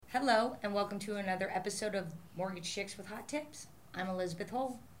Hello, and welcome to another episode of Mortgage Chicks with Hot Tips. I'm Elizabeth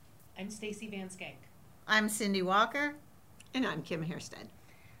Hull. I'm Stacy Van Skank. I'm Cindy Walker. And I'm Kim Hairsted.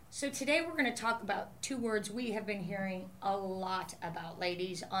 So today we're going to talk about two words we have been hearing a lot about,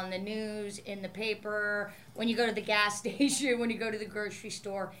 ladies, on the news, in the paper, when you go to the gas station, when you go to the grocery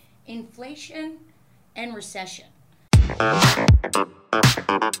store: inflation and recession.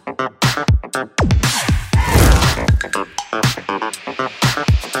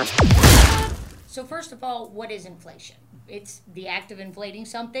 So first of all, what is inflation? It's the act of inflating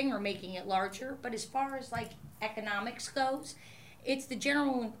something or making it larger. But as far as like economics goes, it's the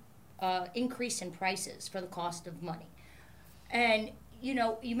general increase in prices for the cost of money. And, you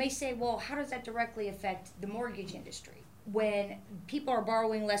know, you may say, well, how does that directly affect the mortgage industry? When people are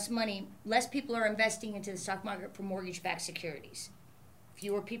borrowing less money, less people are investing into the stock market for mortgage-backed securities.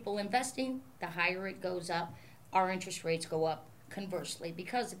 Fewer people investing, the higher it goes up. Our interest rates go up conversely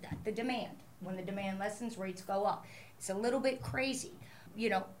because of that. The demand. When the demand lessens, rates go up. It's a little bit crazy. You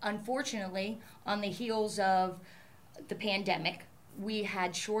know, unfortunately, on the heels of the pandemic, we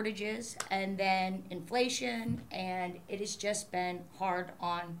had shortages and then inflation, and it has just been hard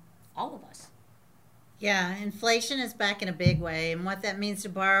on all of us. Yeah, inflation is back in a big way, and what that means to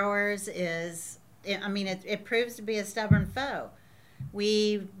borrowers is, it proves to be a stubborn foe.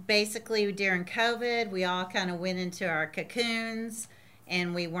 We basically, during COVID, we all kind of went into our cocoons,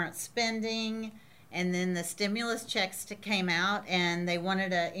 and we weren't spending, and then the stimulus checks came out, and they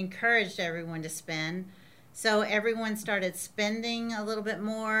wanted to encourage everyone to spend. So everyone started spending a little bit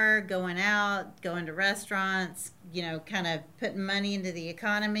more, going out, going to restaurants, you know, kind of putting money into the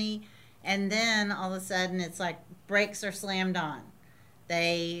economy. And then all of a sudden it's like brakes are slammed on.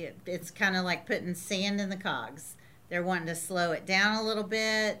 It's kind of like putting sand in the cogs. They're wanting to slow it down a little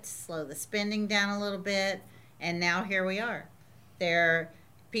bit, slow the spending down a little bit. And now here we are.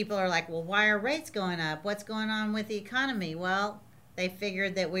 People are like, well, why are rates going up? What's going on with the economy? Well, they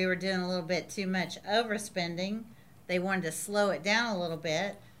figured that we were doing a little bit too much overspending. They wanted to slow it down a little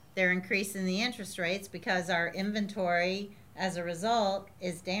bit. They're increasing the interest rates because our inventory, as a result,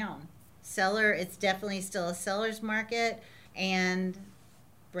 is down. It's definitely still a seller's market, and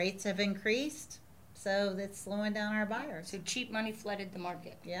rates have increased, so that's slowing down our buyers. So cheap money flooded the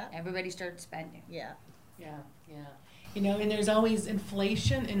market. Yeah. Everybody started spending. Yeah. Yeah. You know, and there's always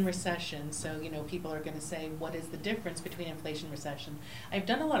inflation and recession. So, you know, people are going to say, what is the difference between inflation and recession? I've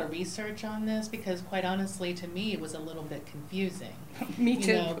done a lot of research on this because, quite honestly, to me, it was a little bit confusing. Me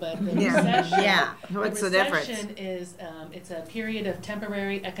too. You know, but the recession, Yeah. What's the difference? Recession is, it's a period of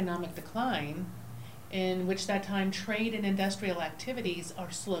temporary economic decline in which that time trade and industrial activities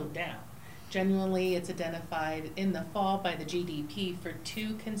are slowed down. Generally, it's identified in the fall by the GDP for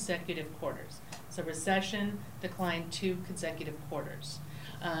 2 consecutive quarters. So recession, decline 2 consecutive quarters.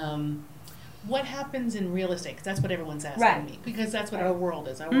 What happens in real estate? Because that's what everyone's asking me. Because that's what our world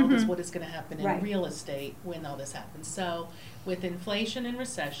is. Our world is what is going to happen in real estate when all this happens. So with inflation and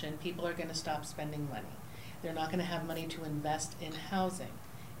recession, people are going to stop spending money. They're not going to have money to invest in housing.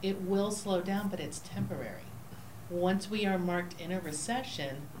 It will slow down, but it's temporary. Once we are marked in a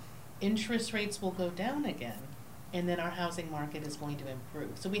recession, interest rates will go down again, and then our housing market is going to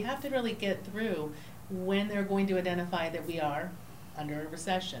improve. So we have to really get through when they're going to identify that we are under a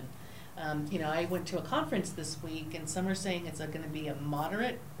recession. You know, I went to a conference this week, and some are saying it's going to be a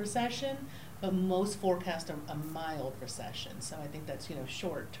moderate recession, but most forecast a mild recession. So I think that's, you know,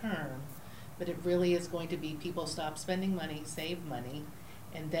 short term, but it really is going to be people stop spending money, save money,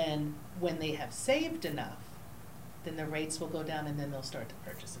 and then when they have saved enough, then the rates will go down, and then they'll start to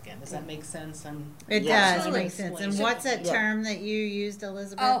purchase again. Does that make sense? It Yes. does make sense. And what's that term that you used,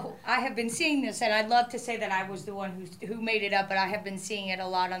 Elizabeth? Oh, I have been seeing this, and I'd love to say that I was the one who made it up, but I have been seeing it a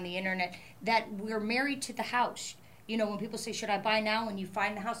lot on the internet, that we're married to the house. You know, when people say, should I buy now, and you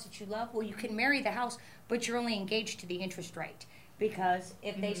find the house that you love? Well, you can marry the house, but you're only engaged to the interest rate. Because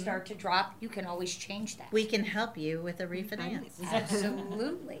if they start to drop, you can always change that. We can help you with a refinance.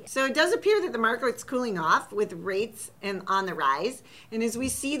 Absolutely. So it does appear that the market's cooling off with rates and on the rise. And as we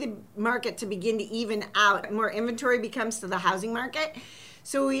see the market to begin to even out, more inventory becomes to the housing market.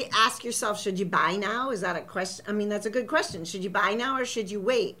 So we ask yourself, should you buy now? Is that a question? I mean, that's a good question. Should you buy now or should you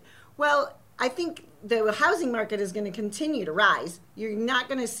wait? Well, I think the housing market is going to continue to rise. You're not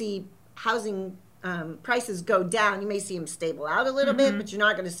going to see housing prices go down. You may see them stable out a little bit, but you're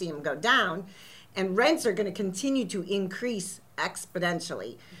not going to see them go down. And rents are going to continue to increase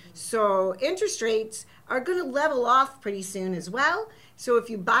exponentially. So interest rates are going to level off pretty soon as well. So if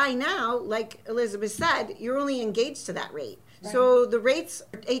you buy now, like Elizabeth said, you're only engaged to that rate. Right. So the rates,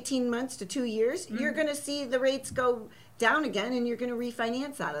 18 months to 2 years, you're going to see the rates go down again, and you're going to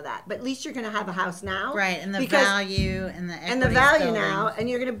refinance out of that. But at least you're going to have a house now. Right, and the because- value and the equity. and the value now, and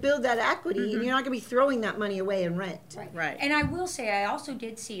you're going to build that equity, and you're not going to be throwing that money away in rent. Right. And I will say, I also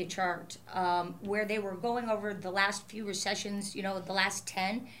did see a chart where they were going over the last few recessions, the last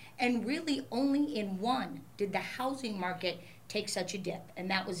 10, and really only in one did the housing market take such a dip, and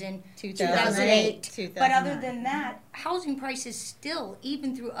that was in 2008. But other than that, housing prices still,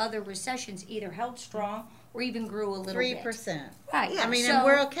 even through other recessions, either held strong or even grew a little 3%. Right. Yeah, I mean, so, and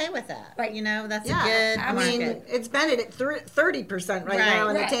we're okay with that. Right. That's Yeah, a good I market. mean, it's been at 30% right now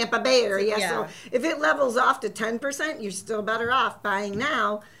in Right. the Tampa Bay area. Yeah. So if it levels off to 10%, you're still better off buying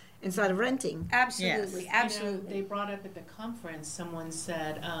now instead of renting. Absolutely, Yes. absolutely. They brought up at the conference, someone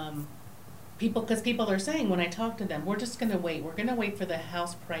said, because people are saying when I talk to them, we're just going to wait. We're going to wait for the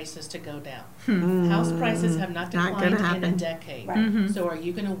house prices to go down. House prices have not Not declined gonna in a happen. decade. Right. So are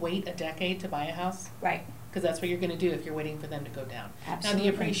you going to wait a decade to buy a house? Right. Because that's what you're going to do if you're waiting for them to go down. Absolutely. Now,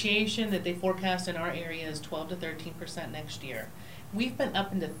 the appreciation that they forecast in our area is 12 to 13% next year. We've been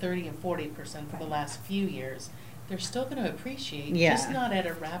up into 30 and 40% for the last few years. They're still going to appreciate, just Yeah. not at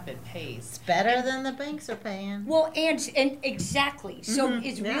a rapid pace. It's better than the banks are paying. Well, and exactly. So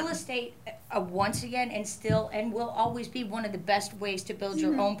is Yeah. real estate once again and will always be one of the best ways to build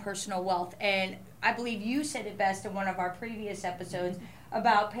your own personal wealth. And I believe you said it best in one of our previous episodes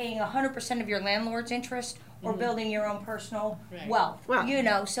about paying 100% of your landlord's interest or building your own personal Right. wealth. Well-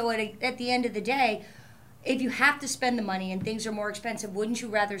 So at the end of the day, if you have to spend the money and things are more expensive, wouldn't you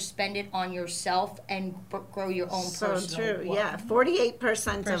rather spend it on yourself and grow your own So personal true, wealth? yeah.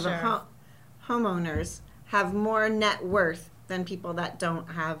 48% For of sure. Homeowners have more net worth than people that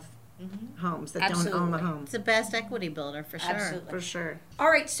don't have homes, that don't own a Absolutely. home. It's the best equity builder for sure. Absolutely. For sure.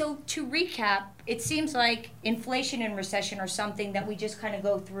 All right, so to recap, it seems like inflation and recession are something that we just kind of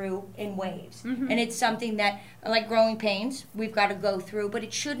go through in waves. And it's something that, like growing pains, we've got to go through, but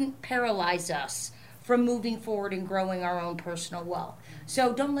it shouldn't paralyze us from moving forward and growing our own personal wealth.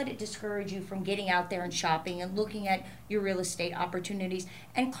 So don't let it discourage you from getting out there and shopping and looking at your real estate opportunities,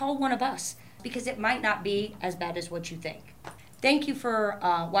 and call one of us, because it might not be as bad as what you think. Thank you for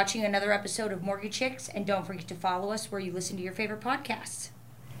watching another episode of Mortgage Chicks, and don't forget to follow us where you listen to your favorite podcasts.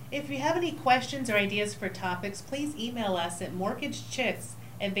 If you have any questions or ideas for topics, please email us at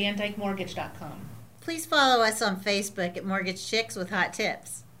mortgagechicks@vandykemortgage.com. Please follow us on Facebook at Mortgage Chicks with Hot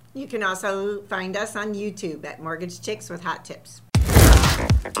Tips. You can also find us on YouTube at Mortgage Chicks with Hot Tips.